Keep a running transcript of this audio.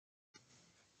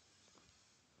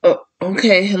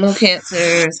Okay, hello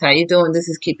Cancers. How you doing? This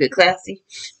is Keep It Classy.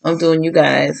 I'm doing you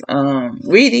guys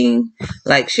reading.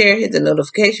 Like, share, hit the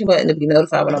notification button to be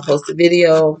notified when I post a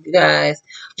video. You guys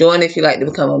join if you'd like to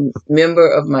become a member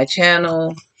of my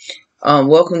channel.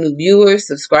 Welcome new viewers.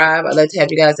 Subscribe. I'd like to have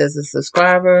you guys as a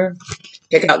subscriber.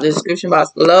 Check out the description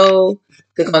box below.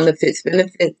 Click on the Fits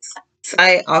Benefits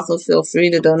site. Also feel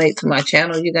free to donate to my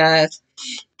channel, you guys.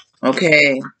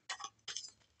 Okay.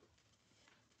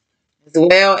 As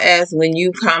well as when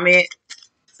you comment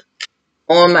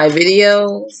on my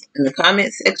videos in the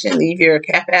comment section, leave your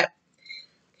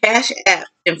Cash App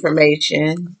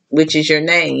information, which is your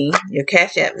name, your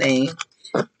Cash App name,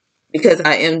 because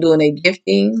I am doing a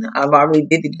gifting. I've already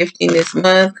did the gifting this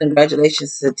month.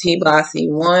 Congratulations to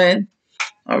T-Bossy1.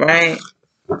 All right.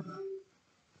 All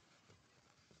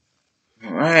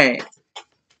right.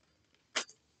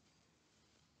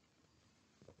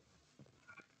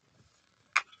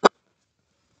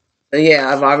 So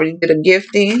yeah, I've already did a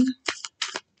gifting.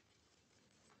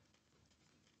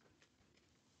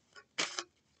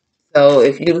 So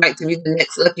if you'd like to be the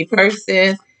next lucky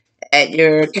person, add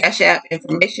your Cash App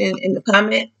information in the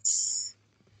comments.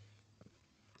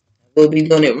 We'll be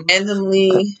doing it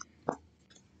randomly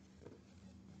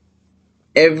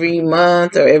every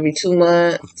month or every 2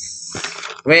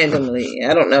 months. Randomly.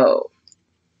 I don't know.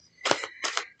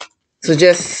 So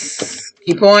just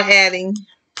keep on adding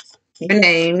your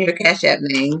name, your Cash App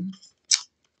name.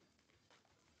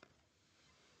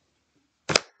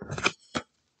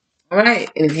 All right.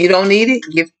 And if you don't need it,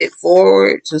 gift it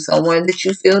forward to someone that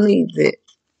you feel needs it.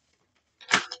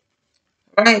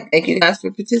 All right. Thank you guys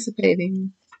for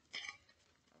participating.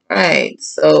 All right.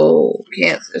 So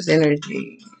Cancer's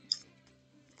energy.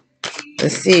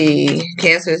 Let's see.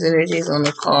 Cancer's energy is on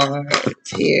the card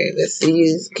here. Let's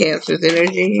see. Cancer's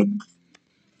energy.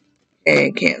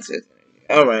 And Cancer's energy.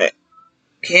 All right.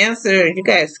 Cancer, you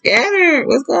guys scattered.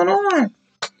 What's going on?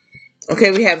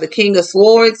 Okay, we have the King of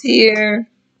Swords here.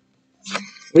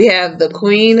 We have the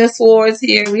Queen of Swords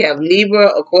here. We have Libra,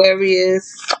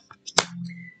 Aquarius.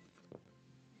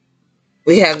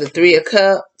 We have the Three of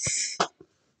Cups.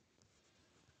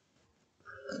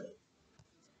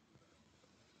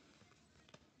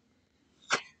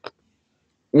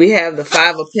 We have the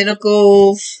Five of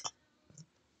Pentacles.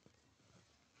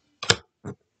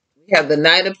 We have the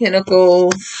Knight of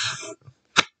Pentacles.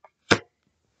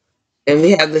 And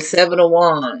we have the Seven of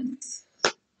Wands.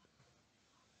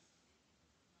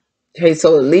 Okay,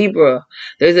 so Libra.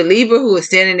 There's a Libra who is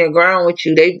standing their ground with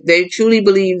you. They truly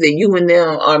believe that you and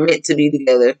them are meant to be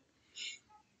together.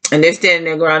 And they're standing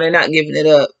their ground. They're not giving it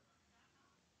up.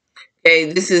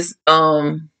 Okay, this is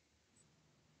and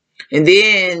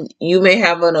then you may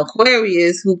have an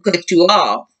Aquarius who cut you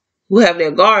off, who have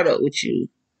their guard up with you.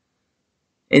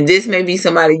 And this may be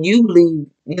somebody you believe,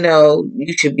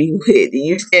 you should be with,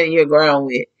 you stand your ground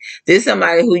with. This is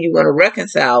somebody who you want to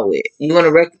reconcile with. You want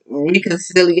a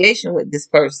reconciliation with this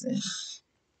person.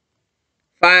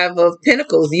 Five of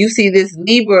Pentacles. You see this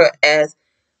Libra as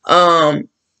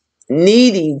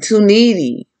needy, too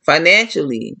needy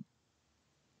financially.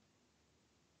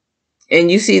 And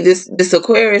you see this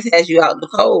Aquarius has you out in the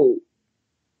cold.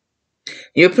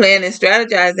 You're planning and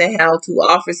strategizing how to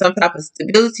offer some type of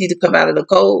stability to come out of the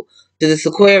cold to this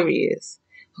Aquarius.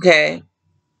 Okay.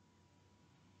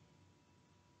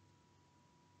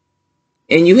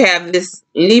 And you have this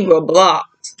Libra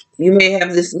blocked. You may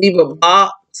have this Libra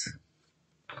blocked.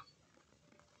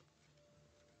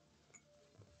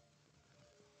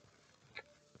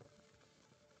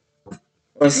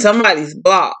 Or somebody's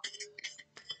blocked.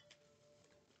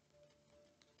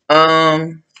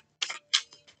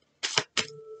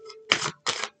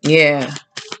 Yeah.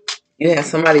 You have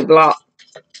somebody blocked.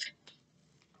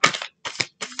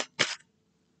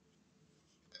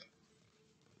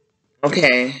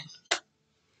 Okay.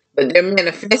 But they're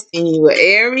manifesting you with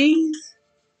Aries.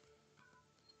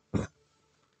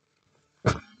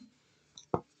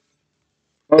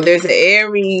 Or there's an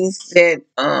Aries that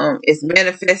is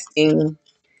manifesting.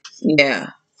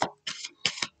 Yeah.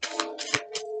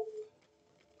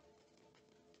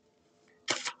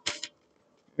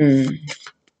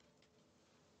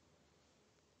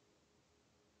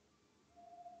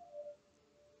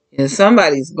 Yeah,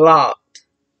 somebody's blocked.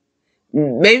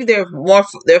 Maybe they're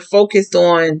focused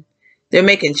on, they're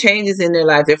making changes in their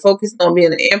life. They're focused on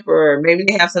being an emperor. Maybe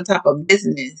they have some type of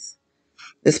business.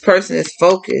 This person is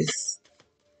focused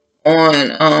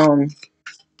on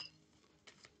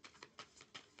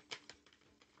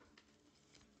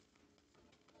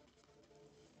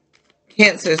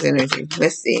Cancer's energy.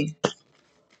 Let's see.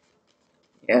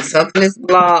 Yeah, something is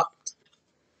blocked.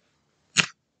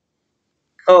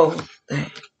 Oh,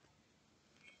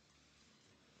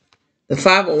 The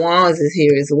Five of Wands is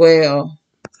here as well.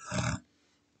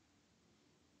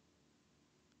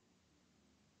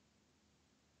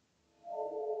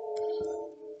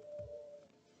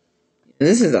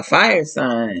 This is a fire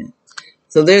sign.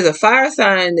 So there's a fire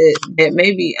sign that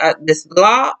maybe this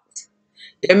blocked.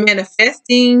 They're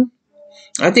manifesting.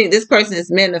 I think this person is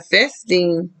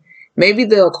manifesting. Maybe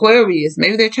the Aquarius.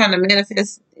 Maybe they're trying to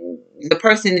manifest the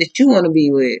person that you want to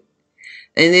be with.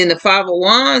 And then the Five of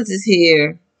Wands is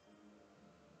here.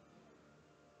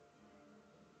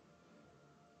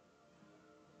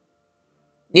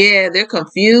 Yeah, they're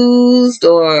confused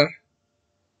or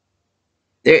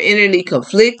they're innerly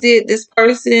conflicted, this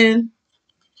person.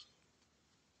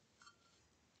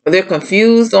 Or they're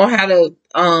confused on how to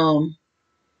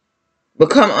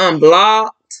become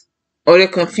unblocked. Or they're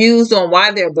confused on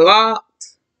why they're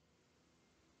blocked.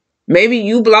 Maybe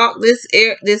you block this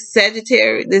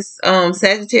Sagittarius,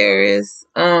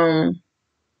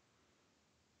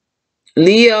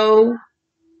 Leo.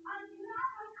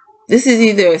 This is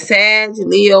either a Sag,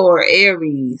 Leo, or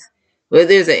Aries. But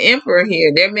there's an Emperor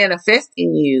here. They're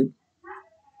manifesting you.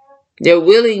 They're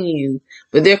willing you,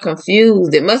 but they're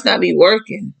confused. It must not be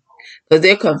working because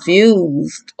they're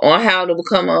confused on how to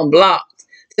become unblocked.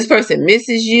 This person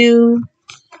misses you.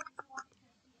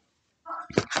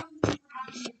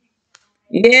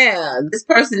 Yeah, this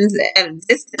person is at a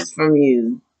distance from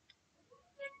you.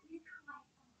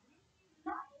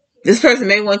 This person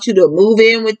may want you to move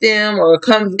in with them or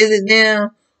come visit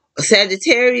them.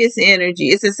 Sagittarius energy.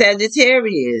 It's a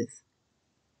Sagittarius.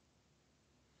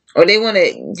 Or they want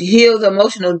to heal the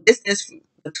emotional distance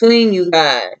between you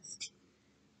guys.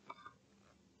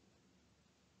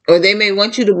 Or they may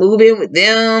want you to move in with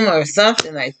them or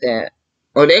something like that.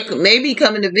 Or they may be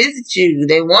coming to visit you.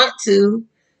 They want to,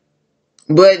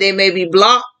 but they may be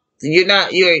blocked. You're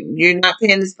not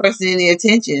paying this person any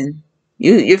attention.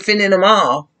 You're fending them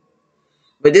off.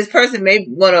 But this person may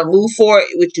want to move forward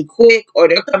with you quick, or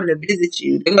they're coming to visit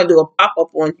you. They're going to do a pop-up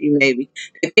on you maybe.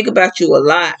 They think about you a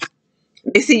lot.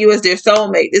 They see you as their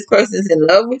soulmate. This person's in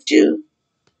love with you.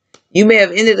 You may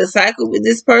have ended a cycle with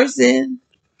this person.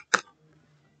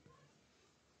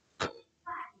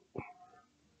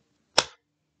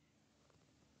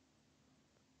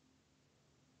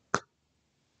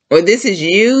 Or this is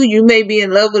you. You may be in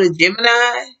love with a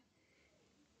Gemini.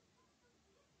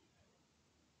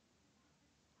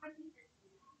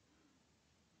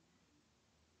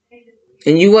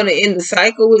 And you want to end the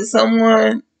cycle with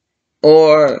someone.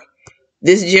 Or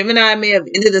this Gemini may have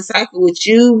ended the cycle with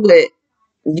you, but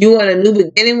you want a new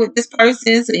beginning with this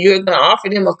person, so you're going to offer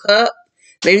them a cup.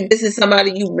 Maybe this is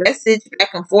somebody you message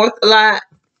back and forth a lot.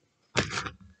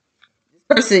 This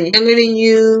person younger than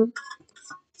you.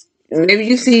 Maybe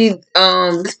you see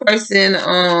this person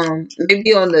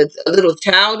maybe on a little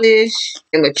childish,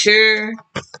 immature,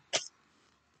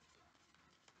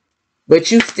 but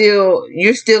you're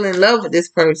still in love with this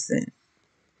person.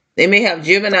 They may have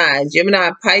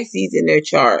Gemini Pisces in their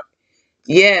chart.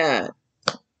 Yeah.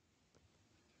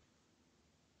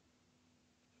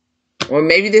 Or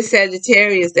maybe the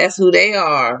Sagittarius, that's who they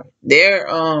are. Maybe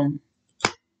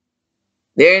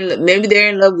they're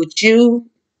in love with you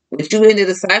ended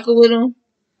the cycle with them,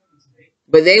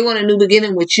 but they want a new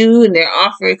beginning with you, and they're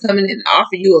coming in and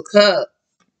offer you a cup.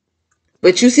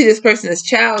 But you see this person as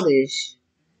childish.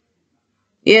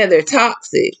 Yeah, they're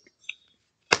toxic,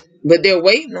 but they're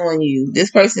waiting on you.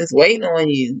 This person's waiting on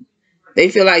you. They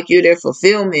feel like you're their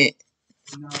fulfillment.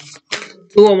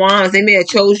 Two of Wands, they may have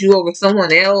chose you over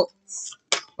someone else,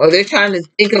 or they're trying to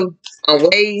think of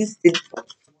ways to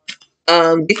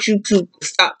get you to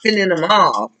stop fending them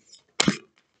off.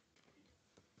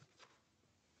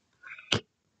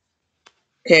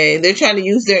 Okay, they're trying to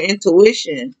use their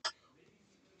intuition.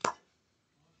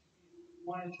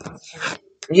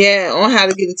 Yeah, on how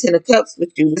to get a 10 of cups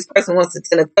with you. This person wants a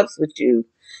 10 of cups with you.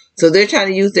 So they're trying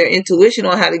to use their intuition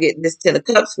on how to get this 10 of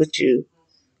cups with you.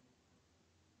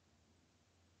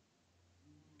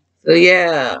 So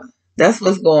yeah, that's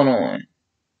what's going on.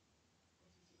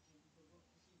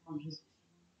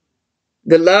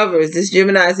 The Lovers, this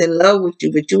Gemini's in love with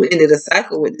you, but you ended a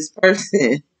cycle with this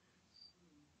person.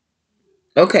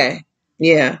 Okay,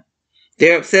 yeah.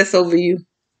 They're obsessed over you.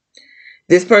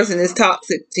 This person is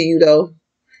toxic to you though.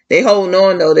 They hold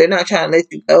on though. They're not trying to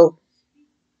let you go.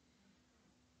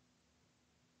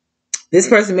 This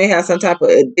person may have some type of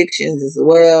addictions as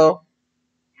well.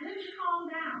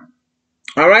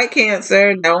 All right,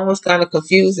 Cancer. That one was kind of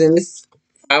confusing. This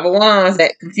Five of Wands,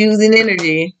 that confusing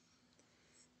energy.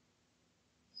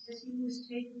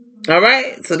 All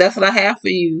right, so that's what I have for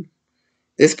you.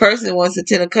 This person wants a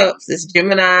 10 of cups. This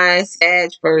Gemini,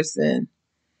 Sag person.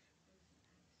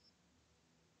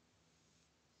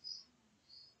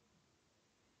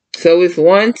 So it's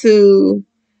 1, 2.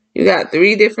 You got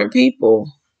 3 different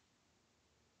people.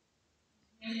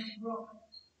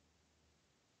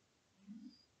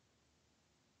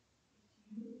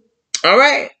 All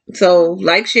right. So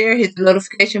like, share, hit the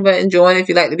notification button, join if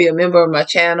you'd like to be a member of my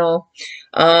channel.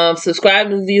 Subscribe,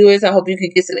 new viewers. I hope you can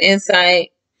get some insight.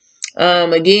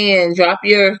 Again, drop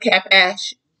your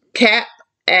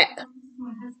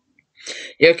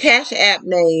your Cash App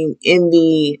name in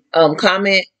the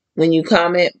comment when you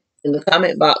comment in the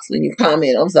comment box when you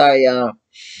comment. I'm sorry, y'all.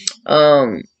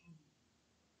 Um,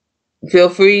 feel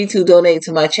free to donate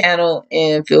to my channel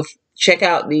and check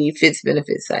out the Fitz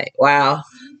Benefit site. Wow.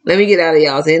 Let me get out of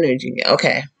y'all's energy.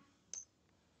 Okay.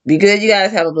 Be good, you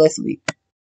guys. Have a blessed week.